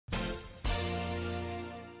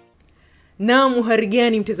Naam,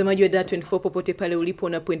 uharigani mtazamaji wa DA24 popote pale ulipo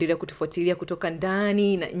unapoendelea kutufuatilia kutoka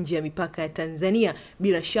ndani na nje ya mipaka ya Tanzania,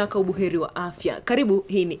 bila shaka ubuheri wa afya. Karibu,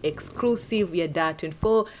 hii ni exclusive ya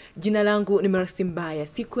DA24. Jina langu ni Mercy Mbaya.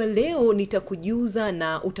 Siku ya leo nitakujuza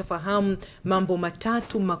na utafahamu mambo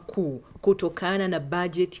matatu makuu kutokana na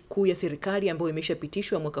budget kuu ya serikali ambayo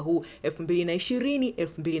imeshapitishwa mwaka huu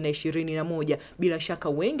 2020-2021. Bila shaka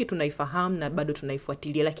wengi tunaifahamu na bado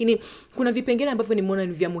tunaifuatilia, lakini kuna vipengele ambavyo nimeona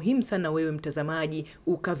ni vya muhimu sana wewe mtazamaji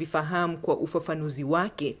ukavifahamu kwa ufafanuzi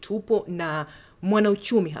wake. Tupo na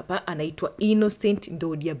mwanauchumi hapa anaitwa Innocent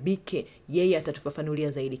Ndodiabike, yeye atatufafanulia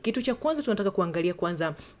zaidi. Kitu cha kwanza tunataka kuangalia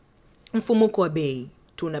kwanza mfumuko wa bei.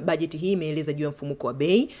 Tuna budget hii imeeleza juu ya mfumuko wa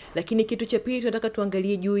bei, lakini kitu cha pili tunataka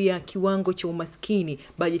tuangalie juu ya kiwango cha umaskini.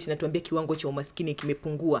 Budget inatuambia kiwango cha umaskini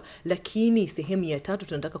kimepungua, lakini sehemu ya tatu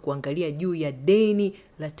tunataka kuangalia juu ya deni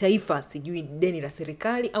la taifa. Sijui deni la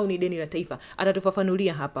serikali au ni deni la taifa.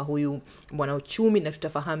 Atatufafanulia hapa huyu bwana uchumi na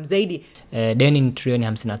tutafahamu zaidi. Deni ni trilioni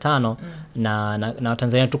 55 na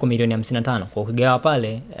Watanzania tuko milioni 55. Kwa ukigawa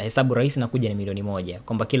pale hesabu rahisi na kuja ni milioni 1.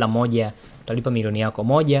 Kwamba kila moja utalipa milioni yako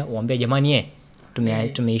moja, uambie jamani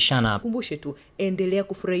tumeishana. Kumbushe tu, endelea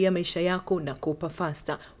kufurahia maisha yako na Kopa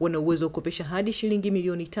Faster. Wana uwezo kukopesha hadi shilingi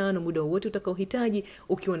milioni 5 muda wote utakaohitaji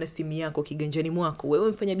ukiwa na simu yako kiganjani mwako. Wewe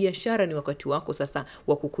mfanya biashara, ni wakati wako sasa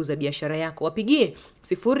wa kukuza biashara yako. Wapigie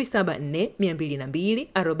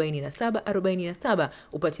 0742224747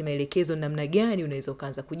 upate maelekezo namna gani unaweza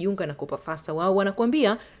kuanza kujiunga na Kopa Faster. Wao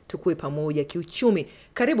wanakuambia tukue pamoja kiuchumi.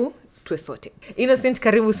 Karibu tuwe sote. Innocent,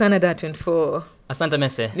 karibu sana DA24. Asante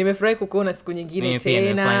Mese. Nimefurahi kukuona siku nyingine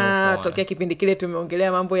tena. Tokea kipindi kile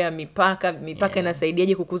tumeongelea mambo ya mipaka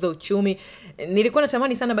inasaidiaje kukuza uchumi. Nilikuwa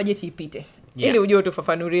natamani sana bajeti ipite. Ili ujue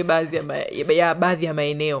utufafanulie baadhi ya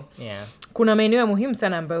maeneo. Kuna maeneo muhimu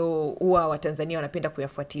sana ambayo huwa Watanzania wanapenda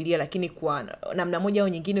kuyafuatilia, lakini kwa namna moja au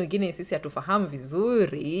nyingine wengine sisi hatufahamu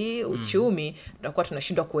vizuri uchumi, tunakuwa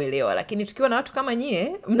tunashindwa kuelewa. Lakini tukiwa na watu kama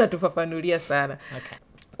nyie, mnatufafanulia sana. Okay.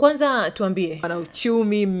 Kwanza tuambie, wana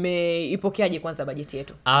uchumi mmeipokeaje kwanza bajeti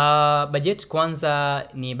yetu? Bajeti kwanza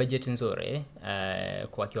ni bajeti nzuri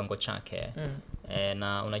kwa kiwango chake.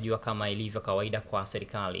 Na unajua kama ilivyo kawaida kwa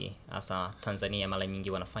serikali, hasa Tanzania mara nyingi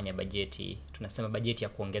wanafanya bajeti, tunasema bajeti ya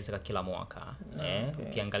kuongezeka kila mwaka.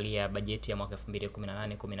 Ukiangalia bajeti ya mwaka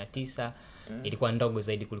 2018-19 ilikuwa ndogo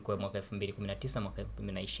zaidi kuliko ya mwaka 2019, mwaka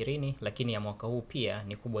 2020, lakini ya mwaka huu pia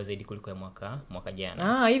ni kubwa zaidi kuliko ya mwaka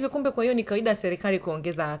jana. Hivi kumbe kwa hiyo ni kawaida serikali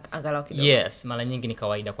kuongeza angalau kidogo? Yes, mara nyingi ni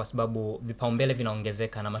kawaida kwa sababu vipaumbele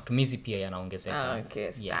vinaongezeka na matumizi pia yanaongezeka.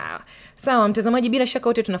 Okay, sawa. Sawa mtazamaji, bila shaka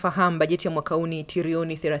wote tunafahamu bajeti ya mwaka huu ni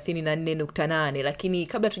trilioni 34.8, lakini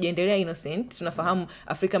kabla tujaendelea Innocent, tunafahamu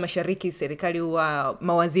Afrika Mashariki serikali wa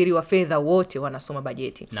mawaziri wa fedha wote wanasoma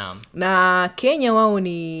bajeti. Naam. Na Kenya wao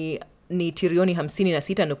ni trilioni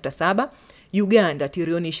 56.7, Uganda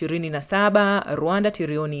trilioni 27, Rwanda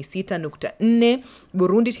trilioni 6.4,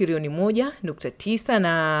 Burundi trilioni 1.9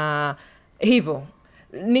 na hivyo.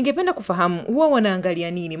 Ningependa kufahamu huwa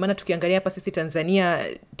wanaangalia nini? Maana tukiangalia hapa sisi Tanzania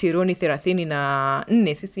trilioni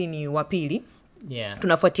 34, sisi ni wa pili.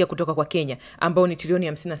 Tunafuatia kutoka kwa Kenya ambao ni trilioni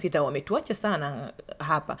 56. Wametuacha sana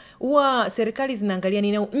hapa. Huwa serikali zinaangalia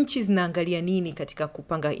nini au nchi zinaangalia nini katika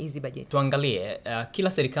kupanga hizi bajeti? Tuangalie,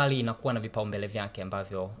 kila serikali inakuwa na vipaumbele vyake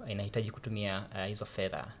ambavyo inahitaji kutumia hizo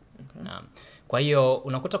fedha. Kwa hiyo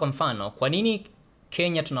unakuta kwa mfano, kwa nini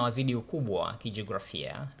Kenya tunawazidi ukubwa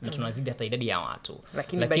kijiografia na tunawazidi hata idadi ya watu,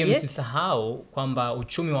 lakini msisahau kwamba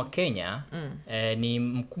uchumi wa Kenya ni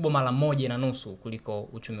mkubwa mara 1.5 kuliko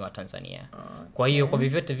uchumi wa Tanzania. Kwa hiyo kwa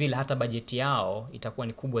vyovyote vile hata bajeti yao itakuwa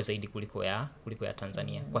ni kubwa zaidi kuliko ya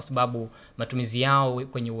Tanzania, kwa sababu matumizi yao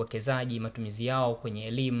kwenye uwekezaji, matumizi yao kwenye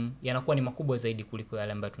elimu yanakuwa ni makubwa zaidi kuliko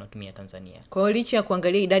yale ambayo tunatumia Tanzania. Kwa hiyo licha ya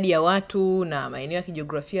kuangalia idadi ya watu na maeneo ya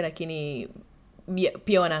kijiografia, lakini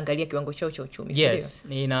pia wanaangalia kiwango chao cha uchumi. Yes,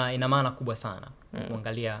 ina maana kubwa sana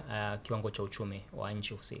kuangalia kiwango cha uchumi wa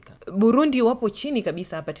nchi husika. Burundi wapo chini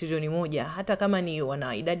kabisa hapa trilioni 1, hata kama ni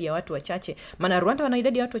wana idadi ya watu wachache. Maana Rwanda wana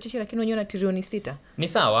idadi ya watu wachache lakini wenyewe wana trilioni 6. Ni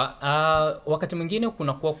sawa. Wakati mwingine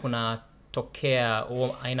kuna tokea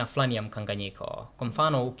aina fulani ya mkanganyiko. Kwa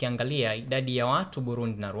mfano ukiangalia idadi ya watu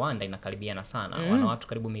Burundi na Rwanda inakaribiana sana. Wana watu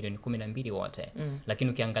karibu milioni 12 wote.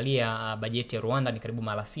 Lakini ukiangalia bajeti ya Rwanda ni karibu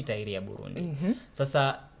mara 6 ile ya Burundi.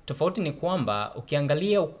 Sasa tofauti ni kwamba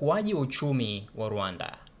ukiangalia ukuaji wa uchumi wa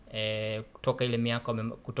Rwanda kutoka ile miaka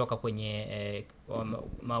kutoka kwenye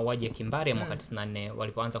mauaji ya kimbari ya mwaka 94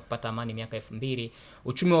 walipoanza kupata amani miaka 2000,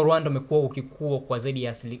 uchumi wa Rwanda umekuwa ukikua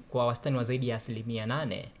kwa wastani wa zaidi ya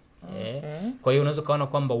 8%. Kwa hiyo unaweza kaona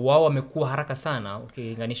kwamba wao wamekuwa haraka sana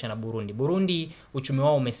ukilinganisha na Burundi. Burundi uchumi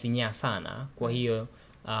wao umesinyaa sana. Kwa hiyo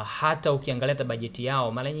hata ukiangalia bajeti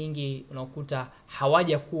yao mara nyingi unakuta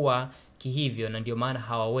hawaja kuwa kihivyo, na ndio maana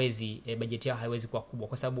hawawezi bajeti yao haiwezi kuwa kubwa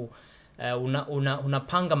kwa sababu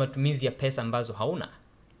unapanga matumizi ya pesa ambazo hauna.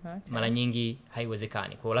 Mara nyingi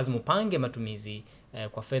haiwezekani. Kwa hiyo lazima upange matumizi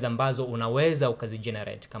kwa fedha ambazo unaweza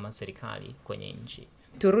ukazigenerate kama serikali kwenye nchi.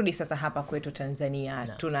 Turudi sasa hapa kwetu Tanzania.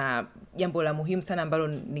 Tuna jambo la muhimu sana ambalo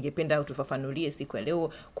ningependa utufafanulie siku ya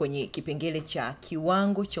leo kwenye kipengele cha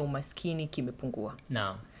kiwango cha umaskini kimepungua.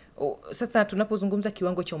 Naam. Sasa tunapozungumza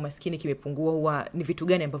kiwango cha umaskini kimepungua, huwa ni vitu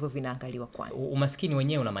gani ambavyo vinaangaliwa kwanza? Umaskini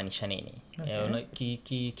wenyewe unamaanisha nini?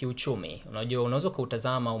 Kiuchumi. Unajua unaweza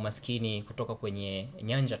kuutazama umaskini kutoka kwenye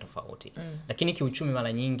nyanja tofauti. Lakini kiuchumi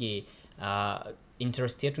mara nyingi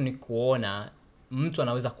interest yetu ni kuona mtu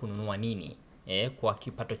anaweza kununua nini kwa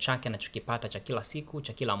kipato chake anachokipata cha kila siku,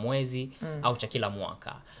 cha kila mwezi au cha kila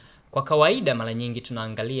mwaka. Kwa kawaida mara nyingi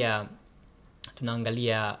tunaangalia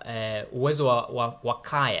uwezo wa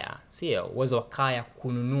kaya, sio uwezo wa kaya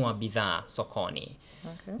kununua bidhaa sokoni.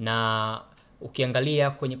 Na ukiangalia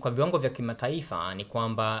kwa viwango vya kimataifa ni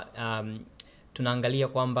kwamba tunaangalia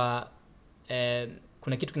kwamba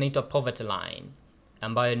kuna kitu kinaitwa poverty line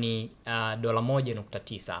ambayo ni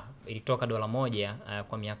 $1.9. Ilitoka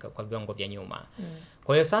 $1 kwa viwango vya nyuma.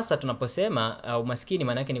 Kwa hiyo sasa tunaposema umaskini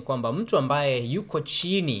maana yake ni kwamba mtu ambaye yuko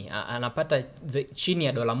chini anapata chini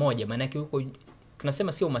ya $1, maana yake yuko,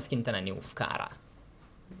 tunasema sio umaskini tena, ni ufukara.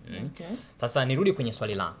 Sasa nirudi kwenye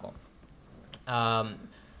swali lako.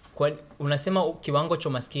 Unasema kiwango cha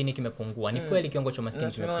umaskini kimepungua. Ni kweli kiwango cha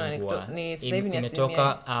umaskini kimepungua.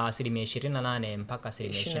 Imetoka 28% mpaka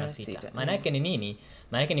 26%. Maana yake ni nini?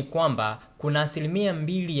 Maana yake ni kwamba kuna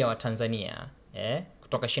 2% ya Watanzania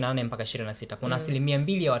kutoka 28 mpaka 26. Kuna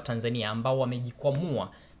 2% ya Watanzania ambao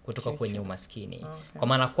wamejikwamua kutoka kwenye umaskini. Kwa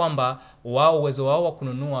maana kwamba uwezo wao wa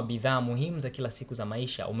kununua bidhaa muhimu za kila siku za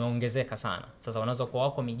maisha umeongezeka sana. Sasa wanaweza kuwa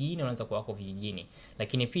wako mijini, wanaweza kuwa wako vijijini.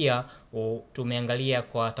 Lakini pia tumeangalia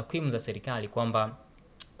kwa takwimu za serikali kwamba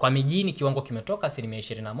kwa mijini kiwango kimetoka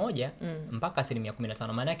 21% mpaka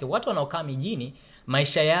 15%. Maana yake watu wanaokaa mijini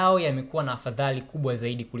maisha yao yamekuwa na afadhali kubwa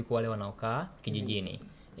zaidi kuliko wale wanaokaa kijijini.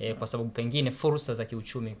 Kwa sababu pengine fursa za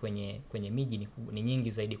kiuchumi kwenye miji ni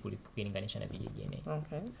nyingi zaidi kulinganisha na vijijini.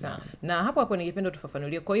 Na hapo ningependa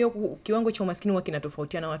tufafanulie. Kwa hiyo kiwango cha umaskini huwa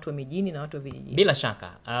kinatofautiana watu wa mijini na watu wa vijijini. Bila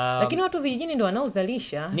shaka. Lakini watu wa vijijini ndio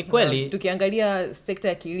wanaozalisha. Ni kweli. Tukiangalia sekta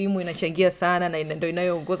ya kilimo inachangia sana na ndio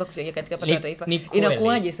inayoongoza kuchangia katika pato la taifa.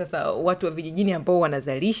 Inakuwaje sasa watu wa vijijini ambao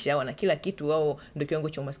wanazalisha, wana kila kitu, wao ndio kiwango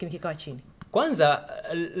cha umaskini kikawa chini?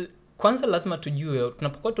 Kwanza lazima tujue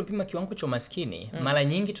tunapokuwa tupima kiwango cha umaskini, mara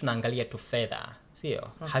nyingi tunaangalia tu fedha, sio?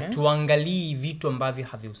 Hatuangalii vitu ambavyo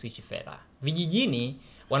havihusishi fedha. Vijijini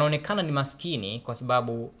wanaonekana ni maskini kwa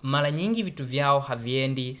sababu mara nyingi vitu vyao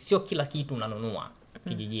haviendi, sio kila kitu unanunua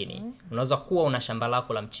kijijini. Unaweza kuwa una shamba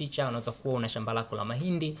lako la mchicha, unaweza kuwa una shamba lako la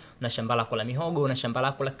mahindi, una shamba lako la mihogo, una shamba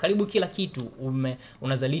lako la karibu kila kitu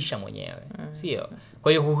unazalisha mwenyewe, sio?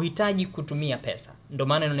 Kwa hiyo huhitaji kutumia pesa. Ndio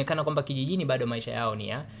maana inaonekana kwamba kijijini bado maisha yao ni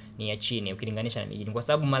ya chini ukilinganisha na mijini, kwa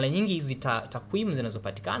sababu mara nyingi hizi takwimu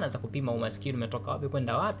zinazopatikana za kupima umaskini umetoka wapi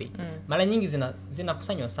kwenda wapi, mara nyingi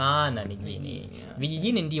zinakusanywa sana mijini.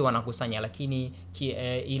 Vijijini ndio wanakusanya, lakini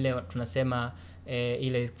ile tunasema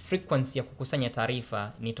ile frequency ya kukusanya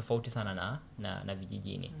taarifa ni tofauti sana na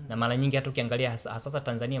vijijini. Na mara nyingi hata ukiangalia hasa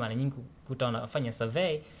Tanzania, mara nyingi kuta wanafanya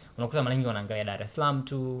survey, unakuta mara nyingi wanaangalia Dar es Salaam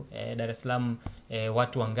tu. Dar es Salaam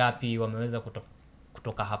watu wangapi wameweza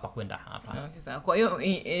kutoka hapa kwenda hapa. Kwa hiyo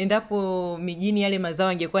endapo mijini yale mazao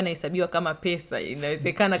yangekuwa yanahesabiwa kama pesa,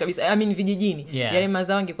 inawezekana kabisa, vijijini yale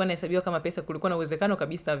mazao yangekuwa yanahesabiwa kama pesa, kulikuwa na uwezekano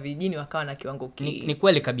kabisa vijijini wakawa na kiwango ni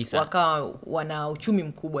kweli kabisa, wakawa wana uchumi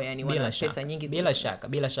mkubwa, yani wana pesa nyingi. Bila shaka.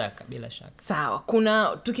 Sawa.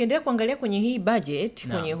 Tukiendelea kuangalia kwenye hii budget,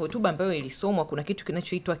 kwenye hotuba ambayo ilisomwa, kuna kitu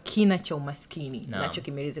kinachoitwa kina cha umaskini. Nacho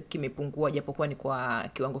kimepungua japokuwa ni kwa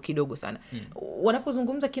kiwango kidogo sana.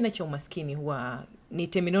 Wanapozungumza kina cha umaskini, huwa ni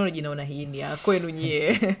terminology, naona hii ni ya kwenu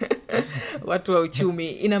nyie watu wa uchumi.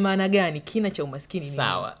 Ina maana gani kina cha umaskini?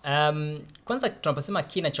 Sawa. Kwanza tunaposema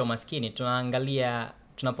kina cha umaskini,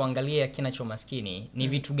 tunapoangalia kina cha umaskini ni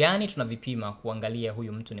vitu gani tunavipima kuangalia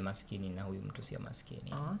huyu mtu ni maskini na huyu mtu sio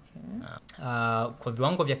maskini. Kwa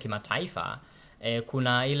viwango vya kimataifa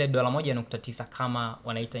kuna ile $1.9 kama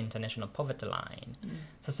wanaita international poverty line.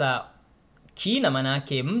 Sasa kina maana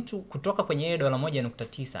yake mtu kutoka kwenye ile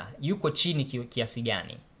 $1.9 yuko chini kiasi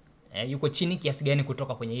gani? Yuko chini kiasi gani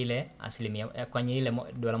kutoka kwenye ile asilimia, kwenye ile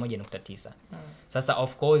 $1.9. Sasa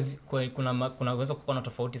of course kuna uwezo kuwa na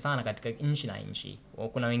tofauti sana katika nchi na nchi.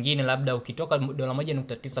 Kuna wengine labda ukitoka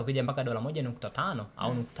 $1.9 ukija mpaka $1.5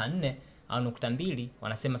 au $4 au 2,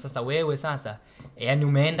 wanasema sasa wewe sasa yani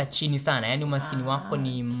umeenda chini sana, yani umaskini wako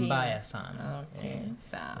ni mbaya sana.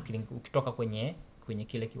 Sawa. Ukitoka kwenye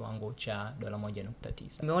kile kiwango cha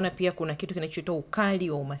 $1.9. Umeona pia kuna kitu kinachoitwa ukali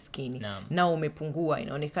wa umaskini nao umepungua.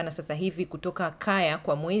 Inaonekana sasa hivi kutoka kaya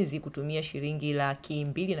kwa mwezi kutumia shilingi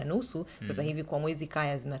 2.5 sasa hivi kwa mwezi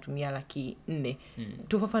kaya zinatumia 400,000.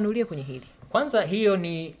 Tufafanulie kwenye hili. Kwanza hiyo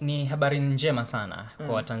ni habari njema sana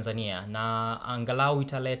kwa Watanzania, na angalau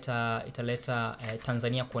italeta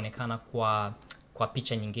Tanzania kuonekana kwa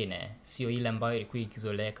picha nyingine, sio ile ambayo ilikuwa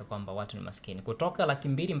ikizoeleka kwamba watu ni maskini. Kutoka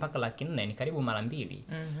 200,000 mpaka 400,000 ni karibu mara 2.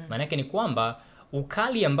 Maana yake ni kwamba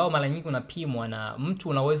ukali ambao mara nyingi unapimwa na mtu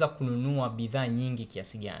unaweza kununua bidhaa nyingi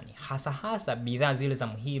kiasi gani, hasa bidhaa zile za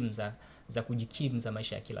muhimu za kujikimu za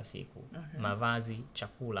maisha ya kila siku, mavazi,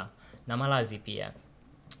 chakula na malazi pia.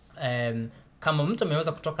 Kama mtu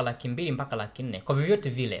ameweza kutoka 200,000 mpaka 400,000, kwa vyovyote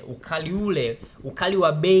vile ukali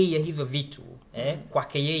wa bei ya hivyo vitu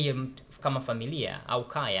kwake yeye kama familia au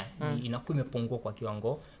kaya inakuwa imepungua kwa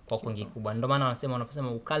kiwango kikubwa. Ndio maana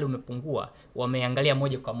wanaposema ukali umepungua, wameangalia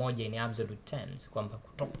moja kwa moja in absolute terms kwamba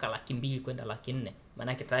kutoka 200,000 kwenda 400,000,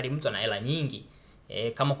 maana yake tayari mtu ana hela nyingi.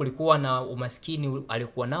 Kama kulikuwa na umaskini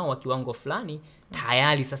alikuwa nao wa kiwango fulani,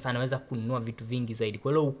 tayari sasa anaweza kununua vitu vingi zaidi.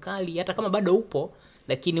 Kwa hiyo ukali hata kama bado upo,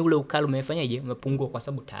 lakini ule ukali umefanyaje? Umepungua kwa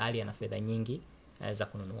sababu tayari ana fedha nyingi za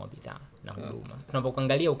kununua bidhaa na huduma.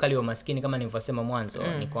 Tunapoangalia ukali wa maskini kama nilivyosema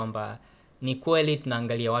mwanzo, ni kwamba ni kweli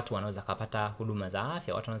tunaangalia watu wanaweza kupata huduma za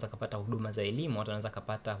afya, watu wanaweza kupata huduma za elimu, watu wanaweza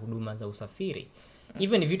kupata huduma za usafiri.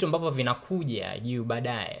 Hivyo ni vitu ambavyo vinakuja juu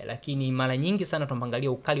baadaye, lakini mara nyingi sana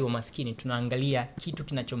tunapoangalia ukali wa maskini tunaangalia kitu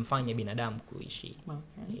kinachomfanya binadamu kuishi.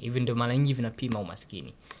 Hivi ndio mara nyingi vinapima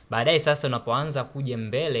umaskini. Baadaye sasa unapoanza kuja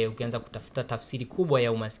mbele, ukianza kutafuta tafsiri kubwa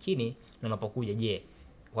ya umaskini, na unapokuja je,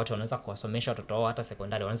 watu wanaweza kuwasomesha watoto wao hata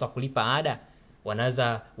sekondari, wanaweza kulipa ada,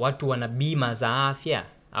 watu wana bima za afya,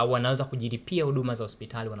 au wanaweza kujilipia huduma za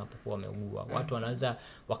hospitali wanapokuwa wameugua. Watu wanaweza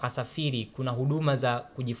wakasafiri, kuna huduma za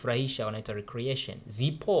kujifurahisha wanaita recreation,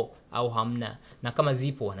 zipo au hamna, na kama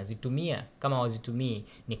zipo wanazitumia, kama hawazitumii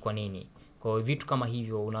ni kwa nini? Kwa vitu kama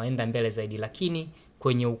hivyo unaenda mbele zaidi, lakini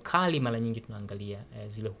kwenye ukali mara nyingi tunaangalia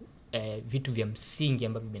zile vitu vya msingi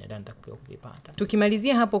ambavyo binadamu anatakiwa kuvipata.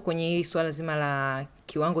 Tukimalizia hapo kwenye hili swala zima la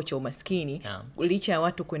kiwango cha umaskini, licha ya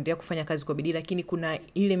watu kuendelea kufanya kazi kwa bidii, lakini kuna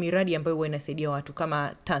ile miradi ambayo huwa inasaidia watu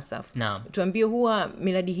kama TASAF. Tuambie huwa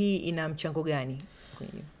miradi hii ina mchango gani?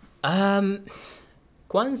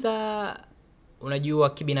 Kwanza unajua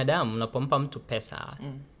kibinadamu unapompa mtu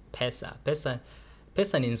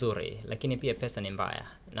pesa ni nzuri, lakini pia pesa ni mbaya.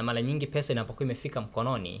 Na mara nyingi pesa inapokuwa imefika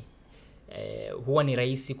mkononi, huwa ni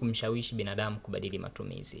rahisi kumshawishi binadamu kubadili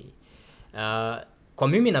matumizi. Kwa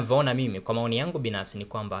mimi ninavyoona, kwa maoni yangu binafsi ni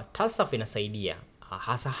kwamba TASAF inasaidia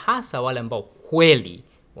hasa wale ambao kweli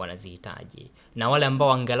wanazihitaji, na wale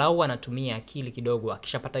ambao angalau wanatumia akili kidogo.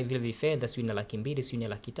 Akishapata vile vifedha, sio na 200,000, sio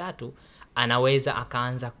na 300,000, anaweza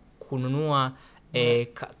akaanza kununua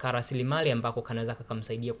karasilimali ambako kanaweza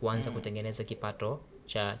kumsaidia kuanza kutengeneza kipato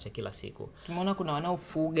cha kila siku. Tumeona kuna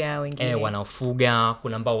wanaofuga wengine. Wanaofuga,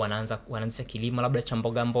 kuna ambao wanaanzisha kilimo labda cha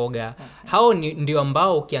mboga. Hao ndio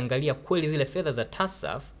ambao ukiangalia kweli zile fedha za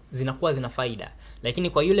TASAF zinakuwa zina faida. Lakini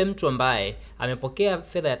kwa yule mtu ambaye amepokea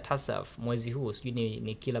fedha ya TASAF mwezi huu, sijui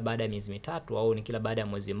ni kila baada ya miezi 3 au ni kila baada ya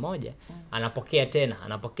mwezi mmoja, anapokea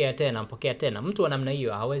tena. Mtu wa namna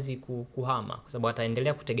hiyo hawezi kuhama, kwa sababu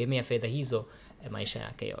ataendelea kutegemea fedha hizo maisha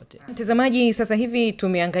yake yote. Mtazamaji, sasa hivi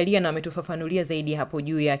tumeangalia na ametufafanulia zaidi hapo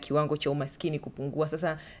juu ya kiwango cha umaskini kupungua.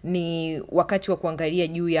 Sasa ni wakati wa kuangalia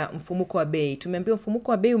juu ya mfumuko wa bei. Tumeambiwa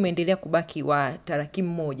mfumuko wa bei umeendelea kubaki wa tarakimu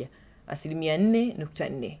moja,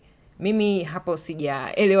 4.4. Mimi hapo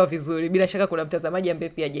sijaelewa vizuri. Bila shaka kuna mtazamaji ambaye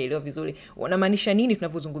pia hajaelewa vizuri. Unamaanisha nini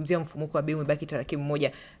tunapozungumzia mfumuko wa bei umebaki tarakimu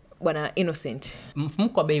moja? Bwana Innocent.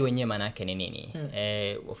 Mfumuko wa bei wenyewe maana yake ni nini?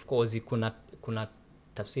 Of course kuna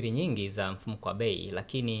tafsiri nyingi za mfumuko wa bei,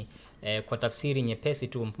 lakini kwa tafsiri nyepesi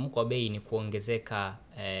tu, mfumuko wa bei ni kuongezeka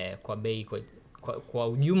kwa bei kwa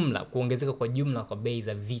ujumla, kuongezeka kwa jumla kwa bei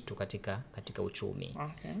za vitu katika uchumi.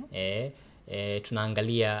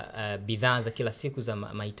 Tunaangalia bidhaa za kila siku za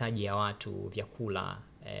mahitaji ya watu, vyakula,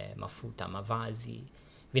 mafuta, mavazi.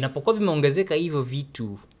 Vinapokuwa vimeongezeka hivyo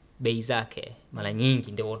vitu bei zake, mara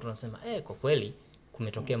nyingi ndio watu wanasema kwa kweli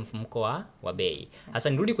kumetokea mfumuko wa bei. Sasa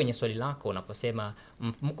nirudi kwenye swali lako unaposema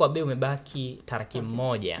mfumuko wa bei umebaki tarakimu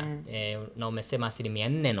moja, na umesema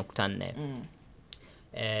 4.4.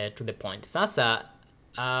 To the point. Sasa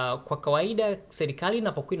kwa kawaida serikali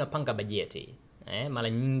inapokuwa inapanga bajeti, mara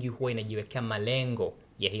nyingi huwa inajiwekea malengo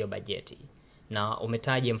ya hiyo bajeti. Na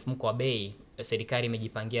umetaja mfumuko wa bei, serikali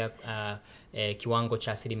imejipangia kiwango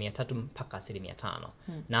cha 3% mpaka 5%.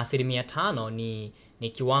 Na 5% ni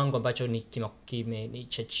kiwango ambacho ni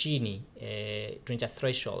cha chini, tunaita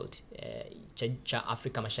threshold cha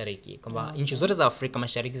Afrika Mashariki. Kwamba nchi zote za Afrika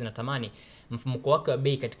Mashariki zinatamani mfumuko wake wa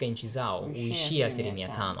bei katika nchi zao uishie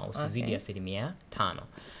 5%, usizidi 5%.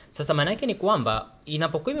 Sasa maana yake ni kwamba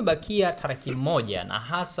inapokuwa imebakia tarakimu moja, na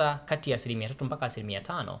hasa kati ya 3% mpaka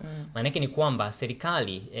 5%, maana yake ni kwamba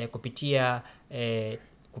serikali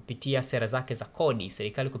kupitia sera zake za kodi,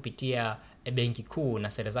 serikali kupitia benki kuu na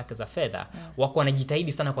sera zake za fedha, wako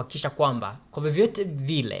wanajitahidi sana kuhakikisha kwamba kwa vyovyote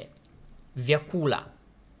vile vyakula,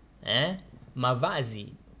 mavazi,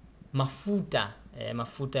 mafuta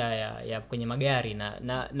ya kwenye magari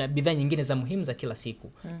na bidhaa nyingine za muhimu za kila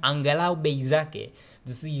siku, angalau bei zake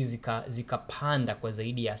zikapanda kwa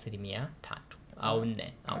zaidi ya 3% au 4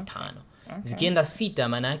 au 5. Zikienda 6,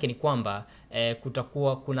 maana yake ni kwamba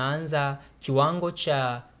kunaanza kiwango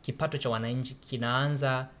cha kipato cha wananchi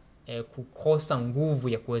kinaanza kukosa nguvu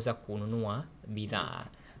ya kuweza kununua bidhaa.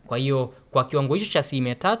 Kwa hiyo kwa kiwango hicho cha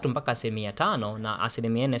 3% mpaka 5%, na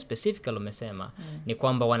 4% specifically umesema, ni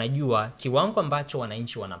kwamba wanajua kiwango ambacho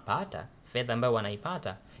wananchi wanapata, fedha ambayo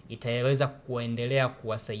wanaipata itaweza kuendelea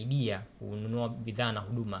kuwasaidia kununua bidhaa na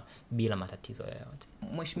huduma bila matatizo yoyote.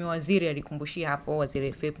 Mheshimiwa Waziri alikumbushia hapo,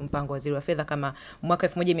 Waziri FEP, mpango waziri wa fedha, kama mwaka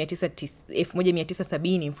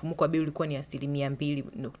 1970 mfumuko wa bei ulikuwa ni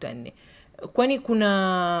 2.4. Kwani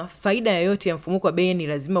kuna faida yoyote ya mfumuko wa bei? Ni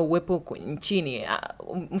lazima uwepo nchini?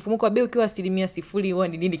 Mfumuko wa bei ukiwa 0% huwa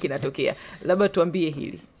ni nini kinatokea? Labda tuambie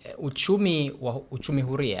hili. Uchumi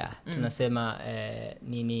huria, tunasema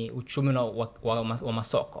nini, uchumi wa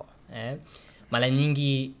masoko. Mara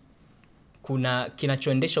nyingi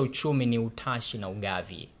kinachoendesha uchumi ni utashi na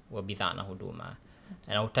ugavi wa bidhaa na huduma.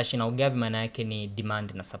 Na utashi na ugavi maana yake ni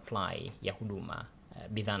demand na supply ya huduma,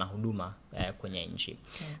 bidhaa na huduma kwenye nchi.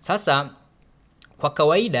 Sasa kwa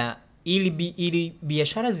kawaida, ili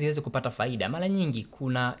biashara ziweze kupata faida, mara nyingi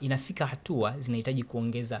inafika hatua zinahitaji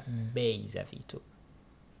kuongeza bei za vitu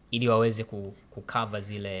ili waweze kukava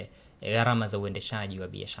zile gharama za uendeshaji wa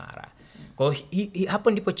biashara. Kwa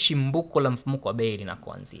hapo ndipo chimbuko la mfumuko wa bei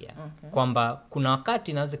linakoanzia. Kwamba kuna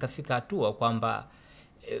wakati inaweza kufika hatua kwamba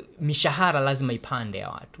mishahara lazima ipande ya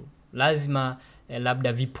watu. Lazima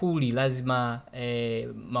labda vipuli, lazima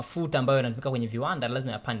mafuta ambayo yanatumika kwenye viwanda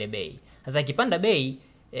lazima yapande bei. Sasa ikipanda bei,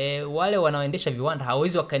 wale wanaoendesha viwanda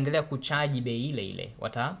hawawezi wakaendelea kuchaji bei ile ile,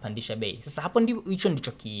 watapandisha bei. Sasa hapo hicho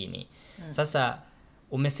ndicho kiini. Sasa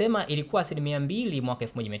umesema ilikuwa 2% mwaka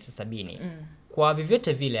 1970. Kwa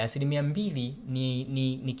vyovyote vile 2%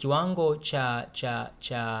 ni kiwango cha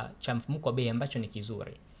mfumuko wa bei ambacho ni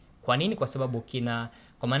kizuri. Kwa nini? Kwa sababu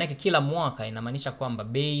kwa maana yake kila mwaka inamaanisha kwamba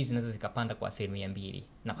bei zinaweza zikapanda kwa 2%.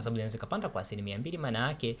 Na kwa sababu zinaweza zikapanda kwa 2%, maana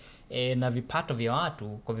yake na vipato vya watu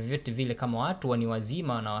kwa vyovyote vile, kama watu ni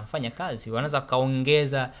wazima na wanafanya kazi, wanaweza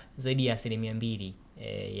kaongeza zaidi ya 2%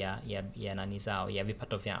 ya nani zao, ya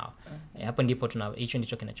vipato vyao. Hapo ndipo hicho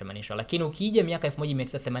ndicho kinachomaanishwa. Lakini ukija miaka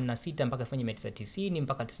 1986 mpaka 1990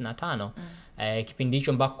 mpaka 95, kipindi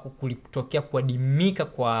hicho ambako kulitokea kuadimika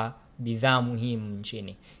kwa bidhaa muhimu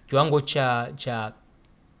nchini, kiwango cha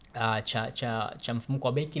mfumuko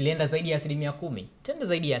wa bei kilienda zaidi ya 10%, tena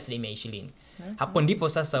zaidi ya 20%. Hapo ndipo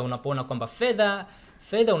sasa unapoona kwamba fedha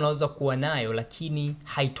unaweza kuwa nayo, lakini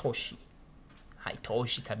haitoshi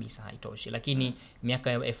kabisa, haitoshi. Lakini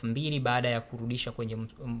miaka ya 2000 baada ya kurudisha kwenye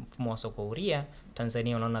mfumo wa soko huria,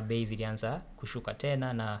 Tanzania unaona bei zilianza kushuka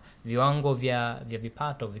tena, na viwango vya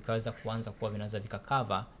vipato vikaweza kuanza kuwa vinaweza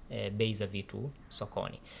vikakava bei za vitu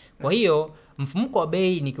sokoni. Kwa hiyo mfumuko wa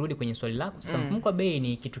bei, nikirudi kwenye swali lako sasa, mfumuko wa bei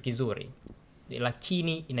ni kitu kizuri,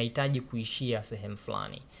 lakini inahitaji kuishia sehemu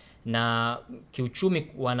fulani. Na kiuchumi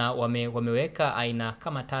wameweka aina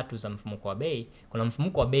kama 3 za mfumuko wa bei. Kuna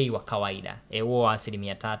mfumuko wa bei wa kawaida, huo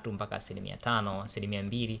 3% mpaka 5%,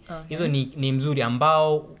 2%. Hizo ni mzuri,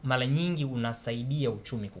 ambao mara nyingi unasaidia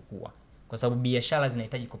uchumi kukua, kwa sababu biashara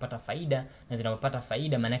zinahitaji kupata faida, na zinapopata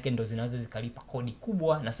faida maana yake ndo zinaweza zikalipa kodi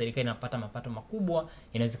kubwa, na serikali inapata mapato makubwa,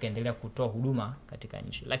 inaweza kaendelea kutoa huduma katika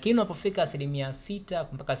nchi. Lakini unapofika 6%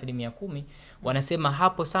 mpaka 10%, wanasema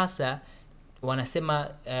hapo sasa,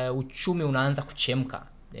 uchumi unaanza kuchemka,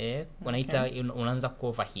 wanaita unaanza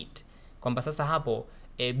overheat, kwamba sasa hapo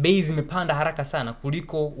bei zimepanda haraka sana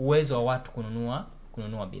kuliko uwezo wa watu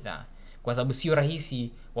kununua bidhaa, kwa sababu sio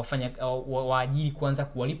rahisi waajiri kuanza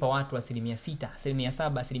kuwalipa watu 6%, 7%,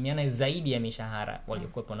 4% zaidi ya mishahara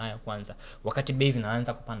waliokuwa nayo kwanza, wakati bei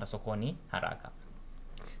zinaanza kupanda sokoni haraka.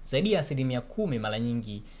 Zaidi ya 10% mara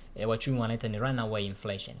nyingi wachumi wanaita ni runaway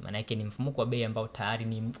inflation. Maana yake ni mfumuko wa bei ambao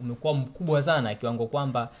tayari umekuwa mkubwa sana, kiwango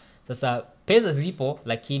kwamba sasa pesa zipo,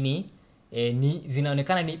 lakini ni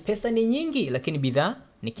zinaonekana ni pesa ni nyingi lakini bidhaa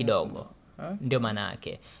ni kidogo. Ndio maana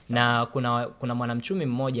yake. Na kuna mwanamchumi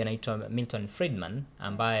mmoja anaitwa Milton Friedman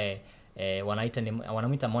ambaye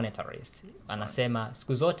wanamuita monetarist. Anasema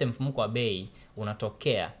siku zote mfumuko wa bei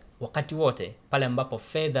unatokea wakati wote pale ambapo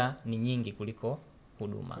fedha ni nyingi kuliko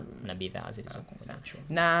huduma na bidhaa zilizoko kwenye uchumi.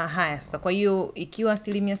 Na haya sasa, kwa hiyo ikiwa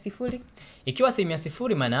 0%? Ikiwa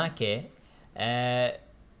 0% maana yake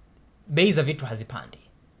bei za vitu hazipandi.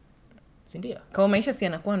 Si ndio? Kwa maisha si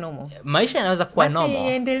yanakuwa normal. Maisha yanaweza kuwa normal.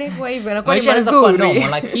 Basi iendelee kwa hivyo, yanakuwa ni mazuri. Maisha yanaweza kuwa normal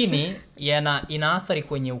lakini inaathari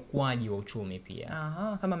kwenye ukuaji wa uchumi pia.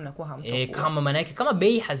 Aha, kama mnakuwa hamtokuwa. Kama maana yake kama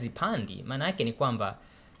bei hazipandi, maana yake ni kwamba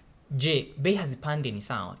bei hazipandi ni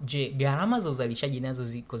sawa. Gharama za uzalishaji nazo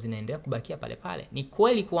zinaendelea kubakia pale pale. Ni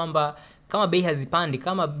kweli kwamba kama bei hazipandi,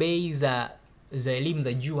 kama bei za elimu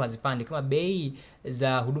za juu hazipandi, kama bei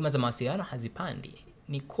za huduma za mawasiliano hazipandi,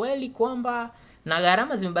 ni kweli kwamba na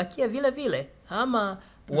gharama zimebakia vile vile, ama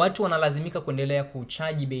watu wanalazimika kuendelea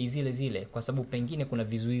kuchaji bei zile zile kwa sababu pengine kuna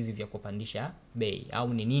vizuizi vya kupandisha bei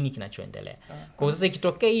au ni nini kinachoendelea. Kwa hiyo sasa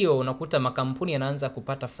ikitokea hiyo, unakuta makampuni yanaanza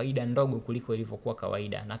kupata faida ndogo kuliko ilivyokuwa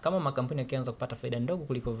kawaida. Na kama makampuni yakianza kupata faida ndogo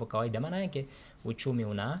kuliko ilivyo kawaida, maana yake uchumi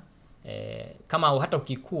kama hata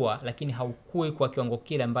ukikua lakini haukui kwa kiwango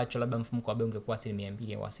kile ambacho labda mfumuko wa bei ungekuwa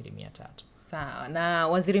 2% au 3%. Sawa. Na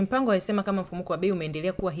Waziri Mpango alisema kama mfumuko wa bei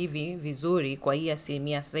umeendelea kuwa hivi vizuri kwa hii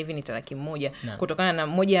 1%, sasa hivi ni 100%, kutokana na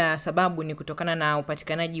moja sababu ni kutokana na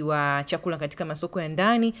upatikanaji wa chakula katika masoko ya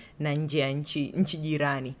ndani na nje ya nchi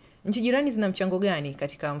jirani. Nchi jirani zina mchango gani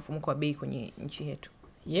katika mfumuko wa bei kwenye nchi yetu?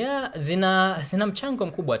 Zina mchango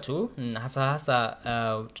mkubwa tu, hasa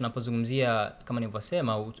tunapozungumzia kama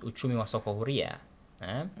nilivyosema uchumi wa soko huria.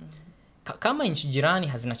 Kama nchi jirani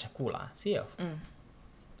hazina chakula, sio?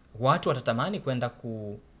 Watu watatamani kwenda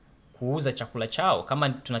kuuza chakula chao. Kama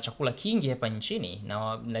tuna chakula kingi hapa nchini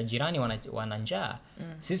na jirani wana njaa,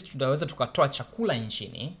 sisi tutaweza tukatoa chakula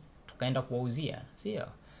nchini tukaenda kuwauzia, sio?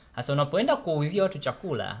 Hasa unapoenda kuwauzia watu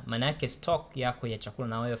chakula, maana yake stock yako ya chakula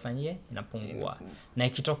na wewe fanyie inapungua. Na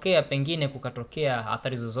ikitokea pengine kukatokea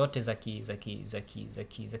athari zozote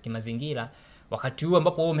za kimazingira, wakati huo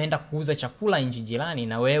ambapo wewe umeenda kuuza chakula nchi jirani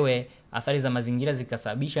na wewe athari za mazingira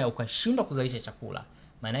zikasababisha ukashindwa kuzalisha chakula,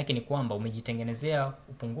 maana yake ni kwamba umejitengenezea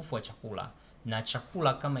upungufu wa chakula. Na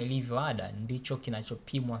chakula kama ilivyo ada ndicho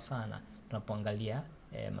kinachopimwa sana tunapoangalia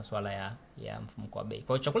masuala ya mfumuko wa bei.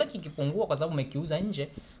 Kwa hiyo chakula kikipungua kwa sababu umekiuza nje,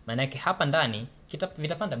 maana yake hapa ndani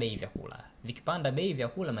vitapanda bei vyakula. Vikipanda bei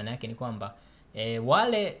vyakula, maana yake ni kwamba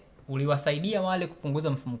wale uliwasaidia wale kupunguza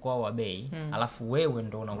mfumuko wao wa bei, alafu wewe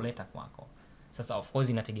ndo unauleta kwako. Sasa of course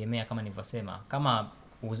inategemea kama nilivyosema, kama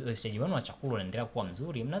uzalishaji wenu wa chakula unaendelea kuwa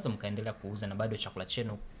mzuri, mnaweza mkaendelea kuuza na bado chakula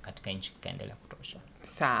chenu katika nchi kikaendelea kutosha.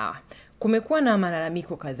 Sawa. Kumekuwa na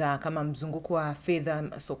malalamiko kadhaa kama mzunguko wa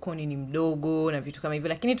fedha sokoni ni mdogo na vitu kama hivyo,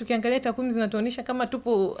 lakini tukiangalia takwimu zinatuonyesha kama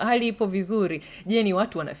hali ipo vizuri. Je, ni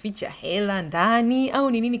watu wanaficha hela ndani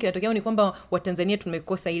au ni nini kinatokea? Au ni kwamba Watanzania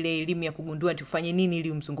tumekosa ile elimu ya kugundua tufanye nini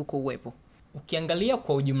ili mzunguko uwepo? Ukiangalia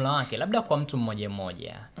kwa ujumla wake, labda kwa mtu mmoja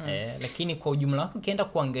mmoja, lakini kwa ujumla wake ukienda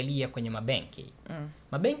kuangalia kwenye mabenki,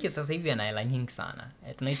 mabenki sasa hivi yana hela nyingi sana.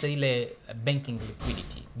 Tunaita ile banking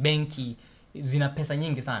liquidity. Benki zina pesa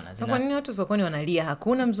nyingi sana. Kwa nini watu sokoni wanalia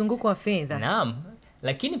hakuna mzunguko wa fedha? Naam,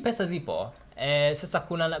 lakini pesa zipo. Sasa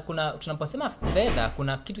kuna tunaposema fedha,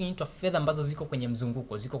 kuna kitu kinaitwa fedha ambazo ziko kwenye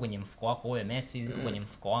mzunguko, ziko kwenye mfuko wako wewe Messi, ziko kwenye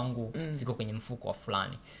mfuko wangu, ziko kwenye mfuko wa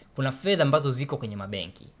fulani. Kuna fedha ambazo ziko kwenye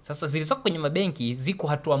mabenki. Sasa zilizoko kwenye mabenki ziko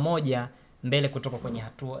hatua moja mbele kutoka kwenye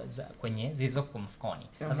hatua kwenye zilizoko mfukoni.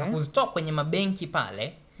 Sasa kuzitoa kwenye mabenki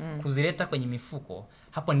pale, kuzileta kwenye mifuko,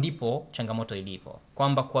 hapo ndipo changamoto ilipo.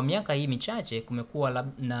 Kwamba kwa miaka hii michache kumekuwa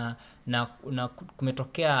na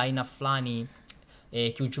kumetokea aina fulani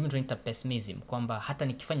kiuchumi tunaita pessimism, kwamba hata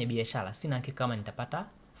nikifanya biashara sina hakika kama nitapata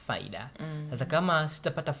faida. Sasa kama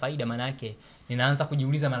sitapata faida, maana yake ninaanza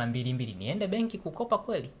kujiuliza mara mbili, niende benki kukopa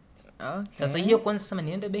kweli? Sasa hiyo kwanza sema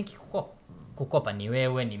niende benki kukopa ni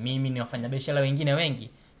wewe, ni mimi, ni wafanyabiashara wengine wengi.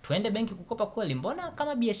 Tuende benki kukopa kweli? Mbona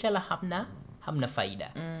kama biashara hamna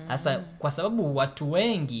faida? Sasa kwa sababu watu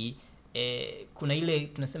wengi kuna ile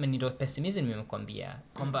tunasema ni pessimism, nimekwambia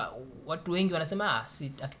kwamba watu wengi wanasema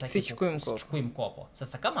sichukui mkopo.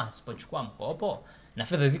 Sasa kama sipochukua mkopo na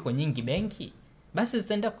fedha ziko nyingi benki, basi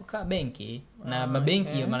zitaenda kukaa benki. Na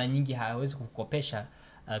mabenki mara nyingi hawezi kukopesha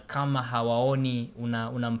kama hawaoni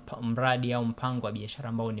una mradi au mpango wa biashara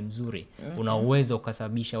ambao ni mzuri, una uwezo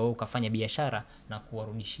ukasababisha wewe ukafanya biashara na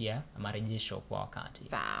kuwarudishia marejesho kwa wakati.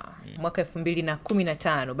 Sawa. Mwaka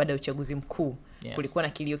 2015 baada ya uchaguzi mkuu, kulikuwa na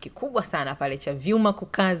kilio kikubwa sana pale cha vyuma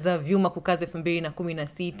kukaza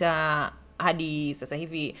 2016 hadi sasa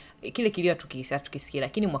hivi kile kilio tukisikia,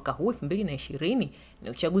 lakini mwaka huu 2020 ni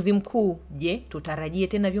uchaguzi mkuu. Je, tutarajie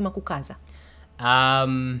tena vyuma kukaza?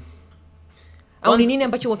 Au ni nini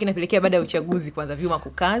ambacho kinapelekea baada ya uchaguzi kwanza vyuma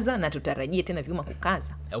kukaza, na tutarajie tena vyuma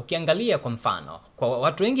kukaza? Ukiangalia kwa mfano, kwa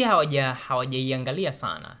watu wengi hawajaiangalia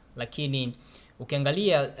sana, lakini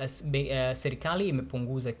ukiangalia serikali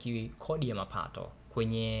imepunguza kodi ya mapato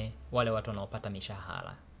kwenye wale watu wanaopata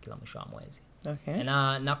mishahara kila mwisho wa mwezi. Okay.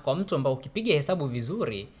 Na kwa mtu ambao ukipiga hesabu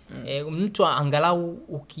vizuri, mtu angalau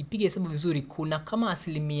ukipiga hesabu vizuri, kuna kama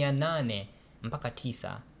 8 mpaka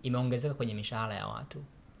 9 imeongezeka kwenye mishahara ya watu.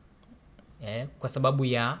 Kwa sababu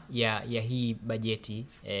ya hii bajeti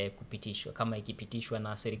kupitishwa, kama ikipitishwa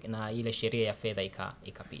na ile sheria ya fedha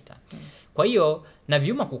ikapita. Kwa hiyo na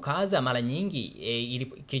vyuma kukaza, mara nyingi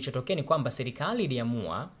kilichotokea ni kwamba serikali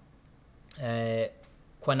iliamua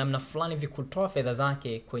kwa namna fulani kutoa fedha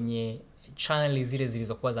zake kwenye channel zile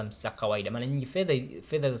zilizokuwa za kawaida. Mara nyingi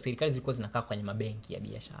fedha za serikali zilikuwa zinakaa kwenye mabenki ya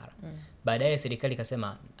biashara. Baadaye serikali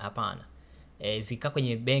ikasema hapana, zikaa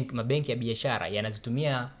kwenye mabenki ya biashara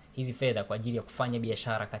yanazitumia hizi fedha kwa ajili ya kufanya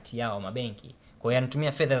biashara kati yao mabenki. Kwa hiyo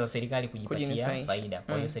yanatumia fedha za serikali kujipatia faida.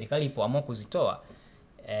 Kwa hiyo serikali ilipoamua kuzitoa,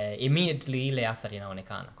 immediately ile athari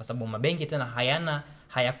inaonekana, kwa sababu mabenki tena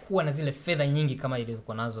hayakuwa na zile fedha nyingi kama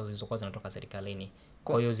zilizokuwa nazo zilizokuwa zinatoka serikalini.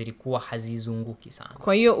 Kwa hiyo zilikuwa hazizunguki sana.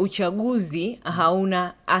 Kwa hiyo uchaguzi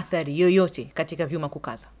hauna athari yoyote katika vyuma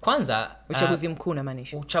kukaza. Kwanza uchaguzi mkuu na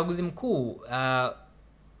maanisha uchaguzi mkuu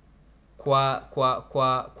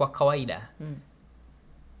kwa kawaida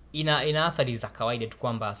ina athari za kawaida tu,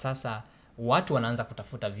 kwamba sasa watu wanaanza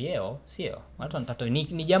kutafuta vyeo, sio? Watu wanatafuta,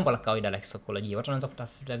 ni jambo la kawaida la kisaikolojia. Watu wanaanza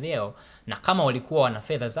kutafuta vyeo, na kama walikuwa wana